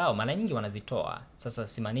fedha zao mara nyingi wanazitoa. Sasa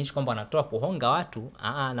simaanishi kwamba wanatoa kuhonga watu,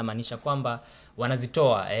 na maanisha kwamba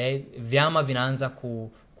wanazitoa. Vyama vinaanza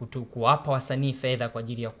kuwapa wasanii fedha kwa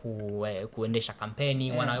ajili ya kuendesha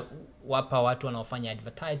kampeni, wanawapa watu wanaofanya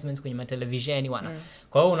advertisements kwenye televisheni,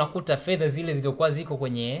 Kwa hiyo unakuta fedha zile zilizokuwa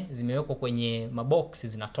zimewekwa kwenye maboksi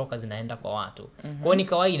zinatoka zinaenda kwa watu. Kwa hiyo ni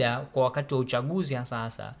kawaida kwa wakati wa uchaguzi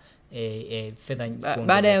hasa fedha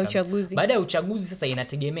baada ya uchaguzi sasa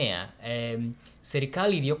inategemea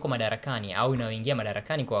serikali iliyoko madarakani au inayoingia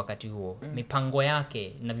madarakani kwa wakati huo, mipango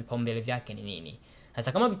yake na vipaumbele vyake ni nini.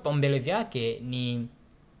 Sasa kama vipaumbele vyake ni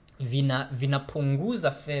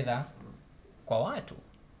vinapunguza fedha kwa watu,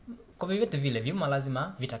 kwa vyovyote vile vyuma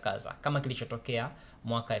lazima vitakaza, kama kilichotokea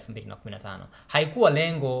mwaka 2015. Haikuwa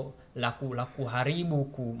lengo la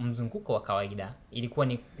kuharibu mzunguko wa kawaida, ilikuwa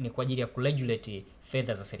ni kwa ajili ya kuregulate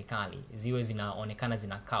fedha za serikali ziwe zinaonekana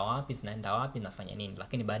zinakaa wapi, zinaenda wapi, nafanya nini.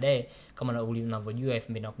 Lakini baadaye kama unavyojua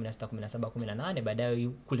 2016, 17, 18 baadaye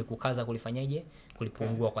kule kukaza kulifanyaje,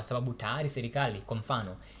 kulipungua, kwa sababu tayari serikali kwa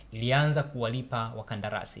mfano ilianza kuwalipa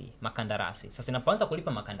makandarasi. Sasa inapoanza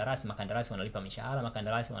kulipa makandarasi wanalipa mishahara,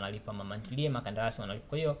 makandarasi wanalipa mamantilie, makandarasi wanalipa.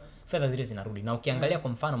 Kwa hiyo fedha zile zinarudi. Na ukiangalia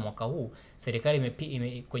kwa mfano mwaka huu serikali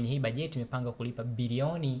kwenye hii bajeti imepanga kulipa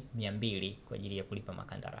bilioni 200 kwa ajili ya kulipa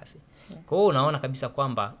makandarasi. Kwa hiyo unaona kabisa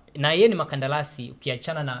kwamba na yeye ni makandarasi,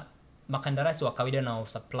 ukiachana na makandarasi wa kawaida na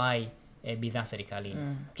supply bidhaa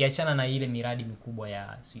serikalini. Ukiachana na ile miradi mikubwa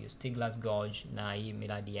ya Stigler's Gorge na hii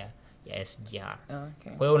miradi ya SGR.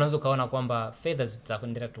 Okay. Kwa hiyo unaweza kaona kwamba fedha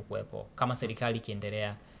zitaendelea tu kuwepo kama serikali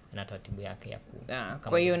ikiendelea na taratibu yake ya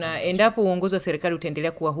kwa hiyo na endapo uongozi wa serikali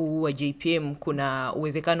utaendelea kuwa huu wa JPM, kuna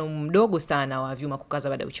uwezekano mdogo sana wa vyuma kukaza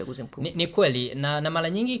baada ya uchaguzi mkuu. Ni kweli, na mara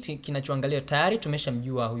nyingi kinachoangalia tayari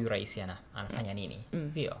tumeshamjua huyu rais anafanya nini.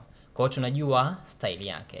 Ndio. Kwa hiyo tunajua style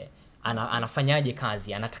yake. Anafanyaje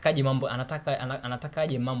kazi, anatakaje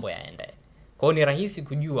mambo yaende. Kwa hiyo ni rahisi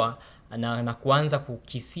kujua na kuanza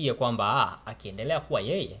kukisia kwamba akiendelea kuwa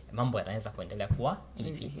yeye mambo yanaweza kuendelea kuwa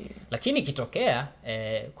hivi. Lakini ikitokea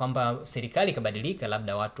kwamba serikali ikabadilika,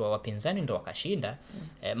 labda watu wa wapinzani ndio wakashinda,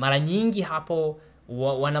 mara nyingi hapo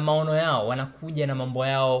wana maono yao, wanakuja na mambo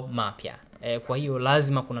yao mapya. Kwa hiyo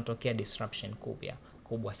lazima kunatokea disruption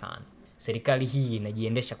kubwa sana. Serikali hii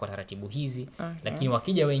inajiendesha kwa taratibu hizi, lakini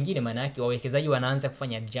wakija wengine, maana yake wawekezaji wanaanza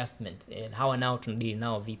kufanya adjustment. Hawa nao tunadili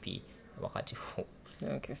nao vipi wakati huu?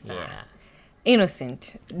 Okay, sawa. Yeah.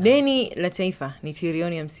 Innocent, deni la taifa ni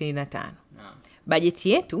trilioni 55.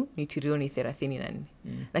 Bajeti yetu ni trilioni 34.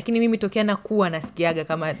 Lakini mimi tokea nakuwa nasikiaga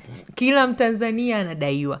kama kila Mtanzania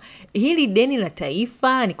anadaiwa. Hili deni la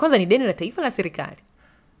taifa ni deni la taifa la serikali?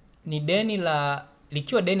 Ni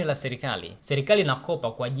likiwa deni la serikali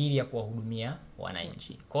inakopa kwa ajili ya kuwahudumia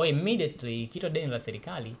wananchi. Kwa hiyo immediately kitu deni la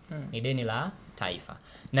serikali ni deni la taifa.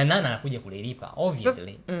 Na nani anakuja kulilipa?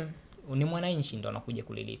 Obviously. Ni mwananchi ndo anakuja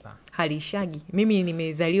kulilipa. Halishagi. Mimi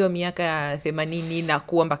nimezaliwa miaka 80 na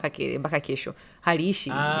kuwa mpaka kesho.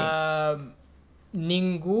 Haliishi. Ni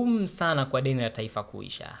ngumu sana kwa deni la taifa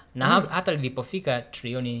kuisha. Na hata lilipofika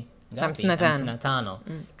trilioni ngapi? 55.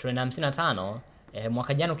 Trilioni 55,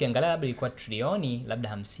 mwaka jana ukiangalia labda ilikuwa trilioni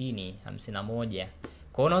labda 50, 51.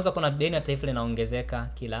 Kwa hiyo unaweza kuna deni la taifa linaongezeka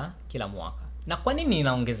kila mwaka. Na kwa nini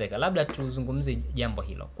linaongezeka? Labda tuzungumzie jambo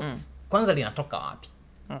hilo. Kwanza linatoka wapi?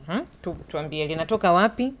 Tuambie linatoka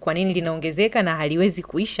wapi, kwa nini linaongezeka na haliwezi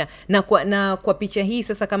kuisha, na kwa picha hii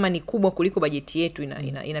sasa kama ni kubwa kuliko bajeti yetu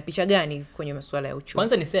ina picha gani kwenye masuala ya uchumi?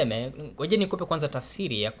 Kwanza niseme, ngoja nikupe kwanza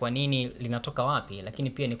tafsiri ya kwa nini linatoka wapi, lakini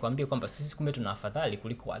pia nikwambie kwamba sisi kumbe tuna afadhali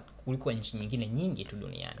kuliko nchi nyingine nyingi tu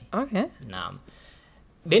duniani. Okay. Naam.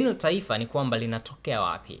 Deni la taifa ni kwamba linatokea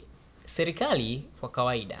wapi? Serikali kwa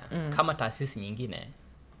kawaida kama taasisi nyingine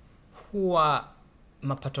huwa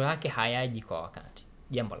mapato yake hayaji kwa wakati.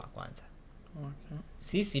 Jambo la kwanza. Okay.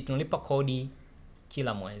 Sisi tunalipa kodi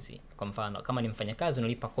kila mwezi. Kwa mfano, kama ni mfanyakazi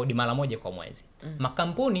unalipa kodi mara moja kwa mwezi.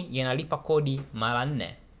 Makampuni yanalipa kodi mara 4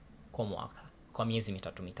 kwa mwaka, kwa miezi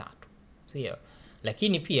mitatu. Sio?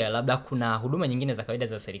 Lakini pia labda kuna huduma nyingine za kawaida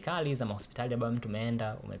za serikali, za hospitali ambapo mtu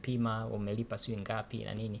umeenda, umepima, umelipa sio ngapi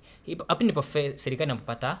na nini. Hapo ndipo serikali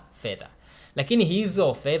inapopata fedha. Lakini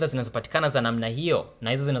hizo fedha zinazopatikana za namna hiyo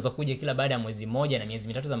na hizo zinazokuja kila baada ya mwezi mmoja na miezi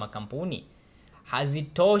mitatu za makampuni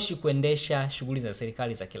hazitoshi kuendesha shughuli za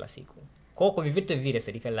serikali za kila siku. Kwa vyovyote vile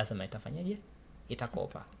serikali lazima itafanyaje?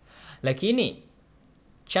 Itakopa. Lakini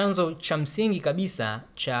chanzo cha msingi kabisa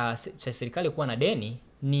cha serikali kuwa na deni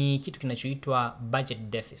ni kitu kinachoitwa budget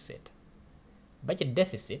deficit. Budget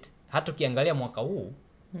deficit hata ukiangalia mwaka huu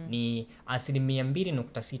ni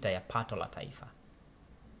 2.6% ya pato la taifa.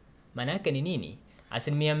 Maana yake ni nini?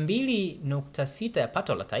 2.6% ya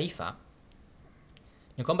pato la taifa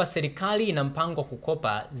ni kwamba serikali ina mpango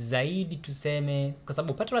kukopa zaidi, tuseme, kwa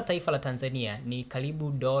sababu pato la taifa la Tanzania ni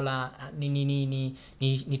karibu dola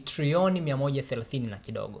ni trilioni 130 na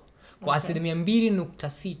kidogo. Kwa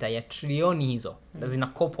 2.6% ya trilioni hizo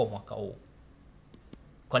zinakopwa mwaka huu.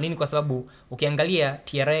 Kwa nini? Kwa sababu ukiangalia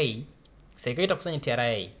TRA, serikali itakusanya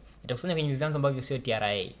TRA, itakusanya kwenye vyanzo ambavyo sio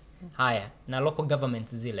TRA. Haya, na local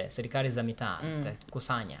governments zile, serikali za mitaa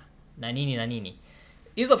zitakusanya na nini.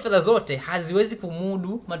 Hizo fedha zote haziwezi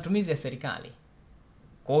kumudu matumizi ya serikali.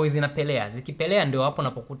 Kwa hiyo zinapelea. Zikipelea ndio hapo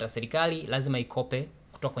unapokuta serikali lazima ikope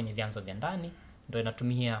kutoka kwenye vyanzo vya ndani, ndio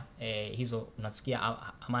inatumia hizo unasikia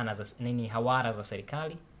amana za hawara za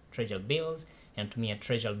serikali, treasury bills, inatumia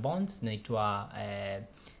treasury bonds, inaitwa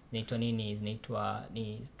ni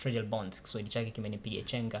treasury bonds, Kiswahili chake kimenipiga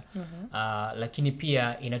chenga. Lakini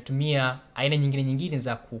pia inatumia aina nyingine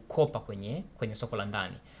za kukopa kwenye soko la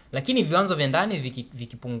ndani. Lakini vyanzo vya ndani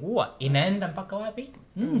vikipungua inaenda mpaka wapi?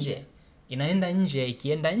 Nje. Inaenda nje,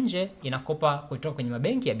 ikienda nje inakopa kutoka kwenye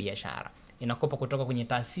mabenki ya biashara. Inakopa kutoka kwenye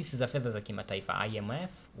taasisi za fedha za kimataifa, IMF,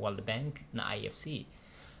 World Bank na IFC.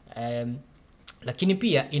 Lakini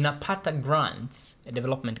pia inapata grants,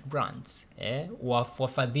 development grants,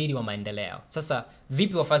 wafadhili wa maendeleo. Sasa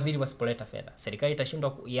vipi wafadhili wasipoleta fedha? Serikali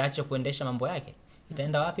itashindwa iache kuendesha mambo yake.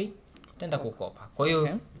 Itaenda wapi? Itaenda kukopa. Kwa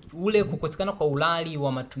hiyo ule kukosekana kwa ulali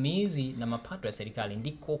wa matumizi na mapato ya serikali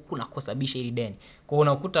ndiko kunakosababisha hili deni. Kwa hiyo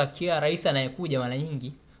unakuta kila rais anayekuja mara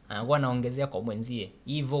nyingi anakuwa anaongezea kwa mwenzie.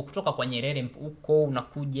 Hivyo kutoka kwa Nyerere huko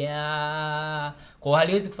unakuja, kwa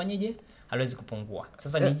haliwezi kufanyaje? Haliwezi kupungua.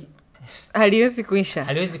 Sasa haliwezi kuisha.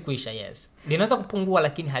 Haliwezi kuisha, yes. Linaweza kupungua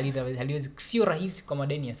lakini haliwezi, sio rahisi kwa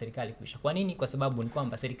madeni ya serikali kuisha. Kwa nini? Kwa sababu ni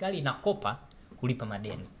kwamba serikali inakopa kulipa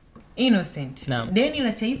madeni. Innocent. Deni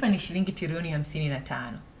la taifa ni shilingi trilioni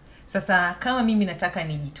 55. Sasa kama mimi nataka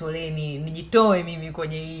nijitoe mimi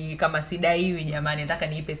kwenye hii, kama sidaiwi jamani, nataka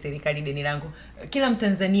niipe serikali deni langu, kila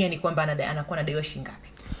Mtanzania ni kwamba anakuwa anadaiwa shilingi ngapi?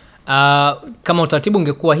 Kama utaratibu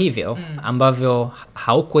ungekuwa hivyo ambavyo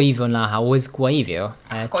hauko hivyo na hauwezi kuwa hivyo,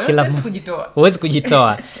 huwezi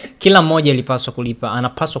kujitoa. Kila mmoja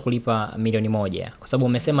anapaswa kulipa milioni 1, kwa sababu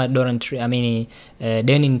umesema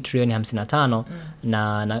deni ni trilioni 55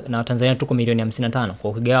 na Watanzania tuko milioni 55.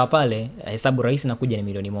 Kwa ukigawa pale, hesabu rahisi nakuja ni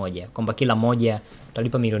milioni 1, kwamba kila mmoja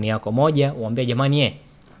utalipa milioni yako 1, uambie jamani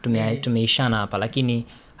tumeishana hapa. Lakini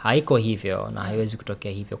haiko hivyo na haiwezi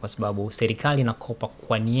kutokea hivyo, kwa sababu serikali inakopa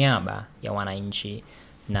kwa niaba ya wananchi,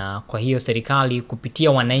 na kwa hiyo serikali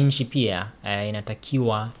kupitia wananchi pia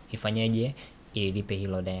inatakiwa ifanyeje? Ilipe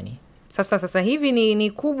hilo deni. Sasa hivi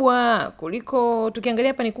ni kubwa kuliko,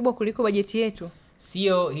 tukiangalia hapa ni kubwa kuliko bajeti yetu.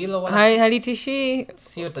 Sio hilo wala halitishi,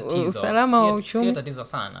 sio tatizo. Usalama wa uchumi sio tatizo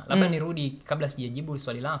sana. Labda nirudi kabla sijajibu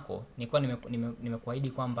swali lako, nilikuwa nimekuahidi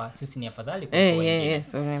kwamba sisi ni afadhali kuliko wengine.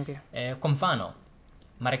 Yes, kwa mfano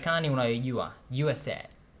Marekani unayojua, USA,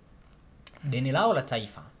 deni lao la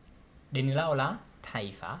taifa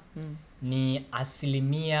ni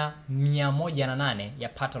 108% ya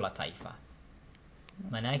pato la taifa.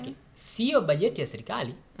 Maana yake sio bajeti ya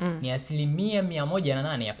serikali, ni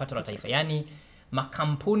 108% ya pato la taifa. Yaani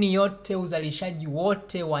makampuni yote, uzalishaji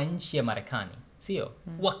wote wa nchi ya Marekani, sio?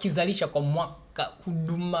 Wakizalisha kwa mwaka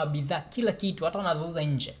huduma, bidhaa, kila kitu, hata wanazouza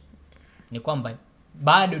nje, ni kwamba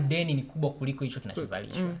bado deni ni kubwa kuliko hicho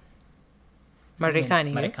kinachozalishwa.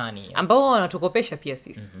 Marekani ambao wanatukopesha pia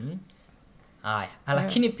sisi. Haya,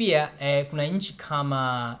 lakini pia kuna nchi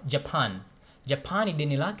kama Japan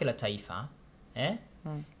deni lake la taifa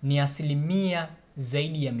ni 200%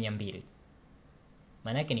 zaidi ya 200.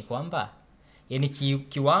 Maana yake ni kwamba yani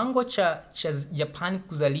kiwango cha Japan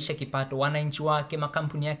kuzalisha kipato, wananchi wake,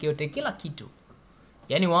 makampuni yake yote, kila kitu,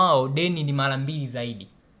 yani wao deni ni mara 2 zaidi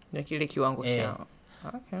ya kile kiwango chao.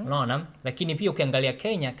 Okay. Unaona? Lakini pia ukiangalia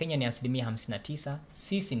Kenya ni 59%,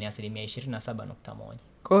 sisi ni 27.1%.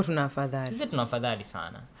 Kwa hiyo tuna afadhali. Sisi tuna afadhali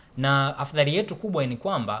sana. Na afadhali yetu kubwa ni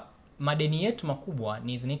kwamba madeni yetu makubwa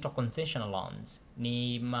ni zinaitwa concessional loans.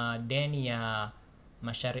 Ni madeni ya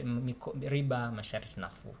riba masharti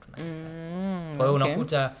nafuu tunaita. Kwa hiyo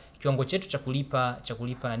unakuta kiwango chetu cha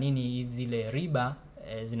kulipa nini zile riba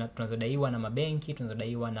tunazodaiwa na mabenki,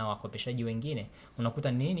 tunazodaiwa na wakopeshaji wengine,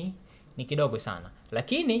 unakuta nini ni kidogo sana.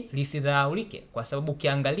 Lakini lisidhaulike, kwa sababu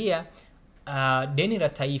ukiangalia deni la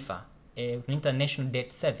taifa, International Debt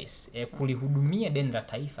Service, kulihudumia deni la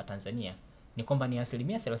taifa Tanzania ni kwamba ni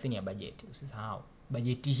 30% ya bajeti. Usisahau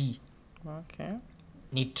bajeti hii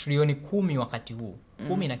ni trilioni 10 wakati huu,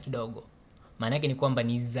 10 na kidogo. Maana yake ni kwamba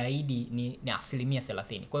ni zaidi, ni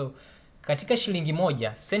 30%. Kwa hiyo katika shilingi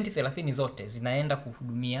moja, senti 30 zote zinaenda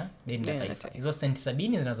kuhudumia deni la taifa. Hizo senti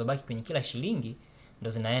 70 zinazobaki kwenye kila shilingi ndo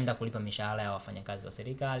zinaenda kulipa mishahara ya wafanyakazi wa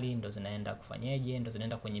serikali, ndo zinaenda kufanyeje, ndo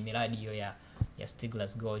zinaenda kwenye miradi hiyo ya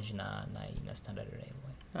Stigler's Gorge na Standard Railway.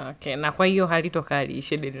 Okay, na kwa hiyo halitokali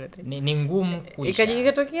ishe deni la taifa. Ni ngumu kuisha.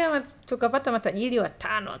 Ikatokea tukapata matajiri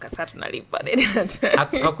 5 akasa tunalipa deni la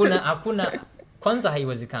taifa. Hakuna kwanza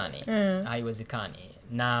haiwezekani. Haiwezekani.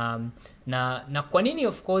 Na kwa nini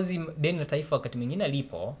of course deni la taifa wakati mwingine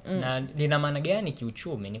lipo na lina maana gani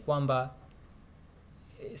kiuchumi? Ni kwamba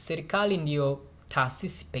serikali ndio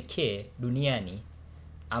taasisi pekee duniani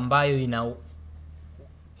ambayo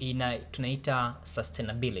ina tunaita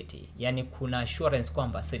sustainability. Yaani kuna assurance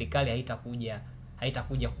kwamba serikali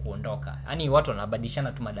haitakuja kuondoka. Yaani watu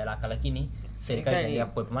wanabadilishana tu madaraka, lakini serikali itaendelea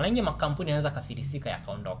kuwepo. Mara nyingi makampuni yanaweza kafilisika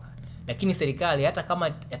yakaondoka, lakini serikali hata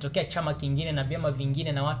kama yatokea chama kingine na vyama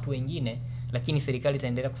vingine na watu wengine, lakini serikali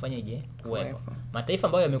itaendelea kufanyaje? Kuwepo. Mataifa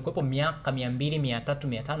ambayo yamekuwepo miaka 200, 300,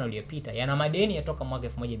 500 iliyopita yana madeni yatoka mwaka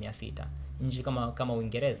 1600. Nchi kama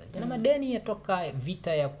Uingereza yana madeni yatoka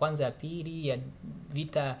vita ya kwanza ya pili, ya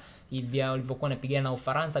vita hivyo walivyokuwa wanapigana na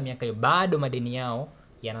Ufaransa miaka hiyo, bado madeni yao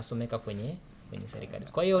yanasomeka kwenye serikali.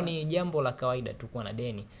 Kwa hiyo ni jambo la kawaida tu kuwa na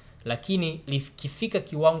deni, lakini likifika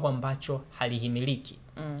kiwango ambacho halihimiliki,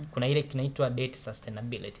 kuna ile kinaitwa debt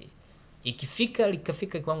sustainability.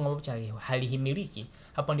 Likafika kiwango ambacho halihimiliki,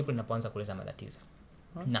 hapo ndipo linapoanza kuleta matatizo.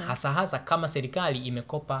 Na hasa kama serikali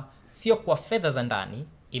imekopa sio kwa fedha za ndani,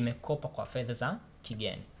 imekopa kwa fedha za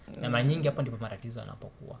kigeni. Na mara nyingi hapo ndipo matatizo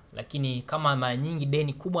yanapokuwa. Lakini kama mara nyingi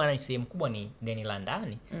deni kubwa na sehemu kubwa ni deni la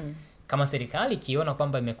ndani, kama serikali ikiona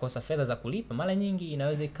kwamba imekosa fedha za kulipa, mara nyingi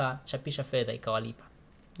inaweza ikachapisha fedha ikawalipa.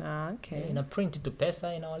 Ina print tu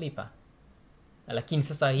pesa inawalipa. Lakini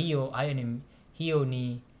sasa hiyo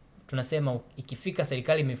ni tunasema ikifika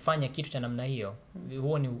serikali imefanya kitu cha namna hiyo,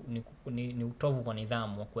 huo ni utovu wa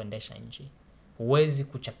nidhamu wa kuendesha nchi. Huwezi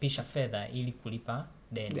kuchapisha fedha ili kulipa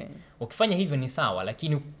deni. Ukifanya hivyo ni sawa,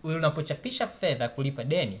 lakini unapochapisha fedha kulipa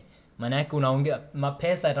deni, maana yake unaongea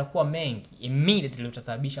mapesa yatakuwa mengi, immediately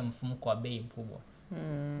utasababisha mfumuko wa bei mkubwa.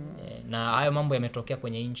 Na hayo mambo yametokea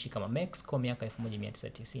kwenye nchi kama Mexico miaka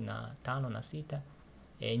 1995 na 6,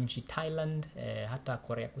 nchi Thailand, hata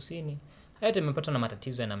Korea Kusini. Hayo imepatwa na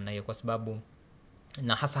matatizo ya namna hiyo kwa sababu,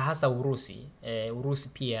 na hasa Urusi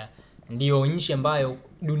pia ndio nchi ambayo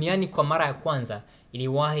duniani kwa mara ya kwanza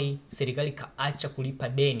iliwahi serikali kaacha kulipa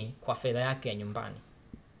deni kwa fedha yake ya nyumbani.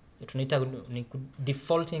 Tunaita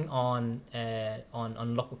defaulting on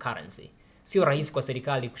local currency. Sio rahisi kwa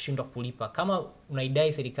serikali kushindwa kulipa. Kama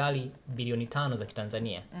unaidai serikali bilioni 5 za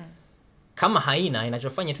Kitanzania, kama haina,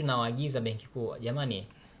 inachofanya tu inawaagiza benki kuu, jamani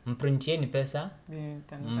mprintieni pesa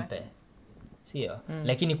mpe. Sio?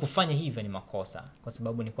 Lakini kufanya hivyo ni makosa, kwa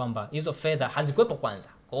sababu ni kwamba hizo fedha hazikuwepo kwanza.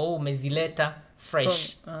 Kwa hiyo umezileta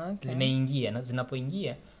fresh. Zimeingia, na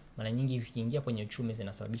zinapoingia mara nyingi zikiingia kwenye uchumi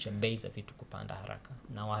zinasababisha bei za vitu kupanda haraka,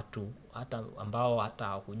 na watu hata ambao hata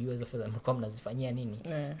hawajua hizo fedha mlikuwa mnazifanyia nini.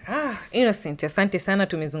 Innocent, asante sana,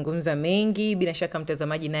 tumezungumza mengi, bila shaka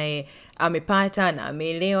mtazamaji naye amepata na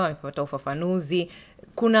ameelewa, amepata ufafanuzi.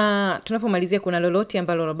 Tunapomalizia kuna lolote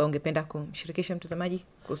ambalo labda ungependa kumshirikisha mtazamaji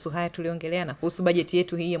kuhusu haya tuliongelea na kuhusu bajeti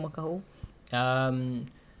yetu hii ya mwaka huu?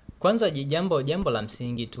 Kwanza jambo la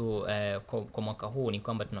msingi tu kwa mwaka huu ni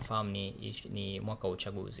kwamba tunafahamu ni mwaka wa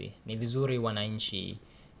uchaguzi. Ni vizuri wananchi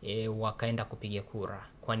wakaenda kupiga kura.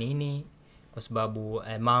 Kwa nini? Kwa sababu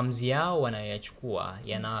maamuzi yao wanayoyachukua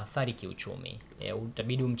yanaathari kiuchumi.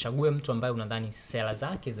 Utabidi umchague mtu ambaye unadhani sera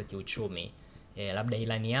zake za kiuchumi, labda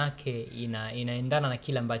ilani yake inaendana na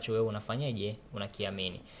kile ambacho wewe unafanyaje,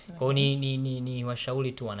 unakiamini. Kwa hiyo ni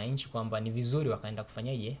washauri tu wananchi kwamba ni vizuri wakaenda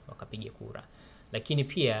kufanyaje, wakapiga kura. Lakini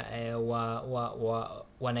pia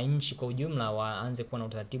wananchi kwa ujumla waanze kuwa na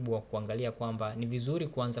utaratibu wa kuangalia kwamba ni vizuri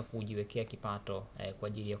kuanza kujiwekea kipato kwa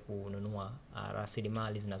ajili ya kununua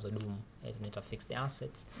rasilimali zinazodumu, zinaitwa fixed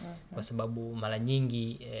assets. Kwa sababu mara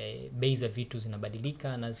nyingi bei za vitu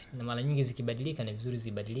zinabadilika, na mara nyingi zikibadilika ni vizuri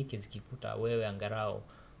zibadilike zikikuta wewe angarao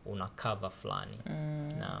una cover fulani.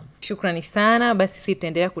 Shukrani sana. Basi sisi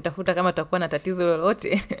tutaendelea kutafuta kama tutakuwa na tatizo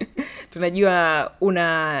lolote. Tunajua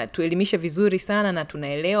unatuelimisha vizuri sana na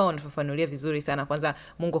tunaelewa, unafafanulia vizuri sana. Kwanza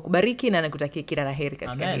Mungu akubariki na nakutakia kila laheri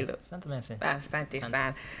katika hilo. Asante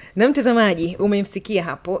sana. Na mtazamaji, umemsikia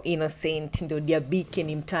hapo Innocent Diabike,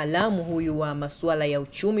 ni mtaalamu huyu wa masuala ya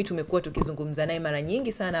uchumi. Tumekuwa tukizungumza naye mara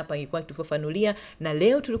nyingi sana hapa, ingekuwa tufafanulia, na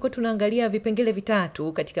leo tulikuwa tunaangalia vipengele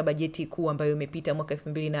vitatu katika bajeti kuu ambayo imepita mwaka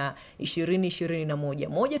 2020-2021.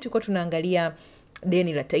 Moja, tulikuwa tunaangalia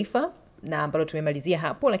deni la taifa na ambalo tumemalizia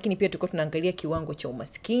hapo, lakini pia tulikuwa tunaangalia kiwango cha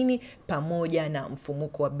umasikini pamoja na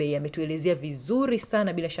mfumuko wa bei. Ametuelezea vizuri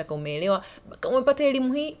sana, bila shaka umeelewa. Kama umepata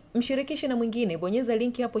elimu hii, mshirikishe na mwingine. Bonyeza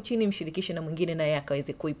linki hapo chini, mshirikishe na mwingine naye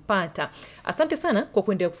akaweze kuipata. Asante sana kwa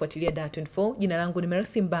kuendelea kufuatilia Dar24. Jina langu ni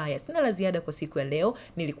Mercy Mbaya. Sina la ziada kwa siku ya leo.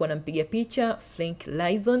 Nilikuwa nampiga picha Frank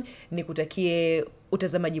Lyson. Nikutakie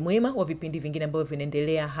utazamaji mwema wa vipindi vingine ambavyo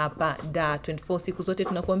vinaendelea hapa Dar24. Siku zote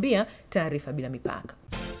tunakuambia taarifa bila mipaka.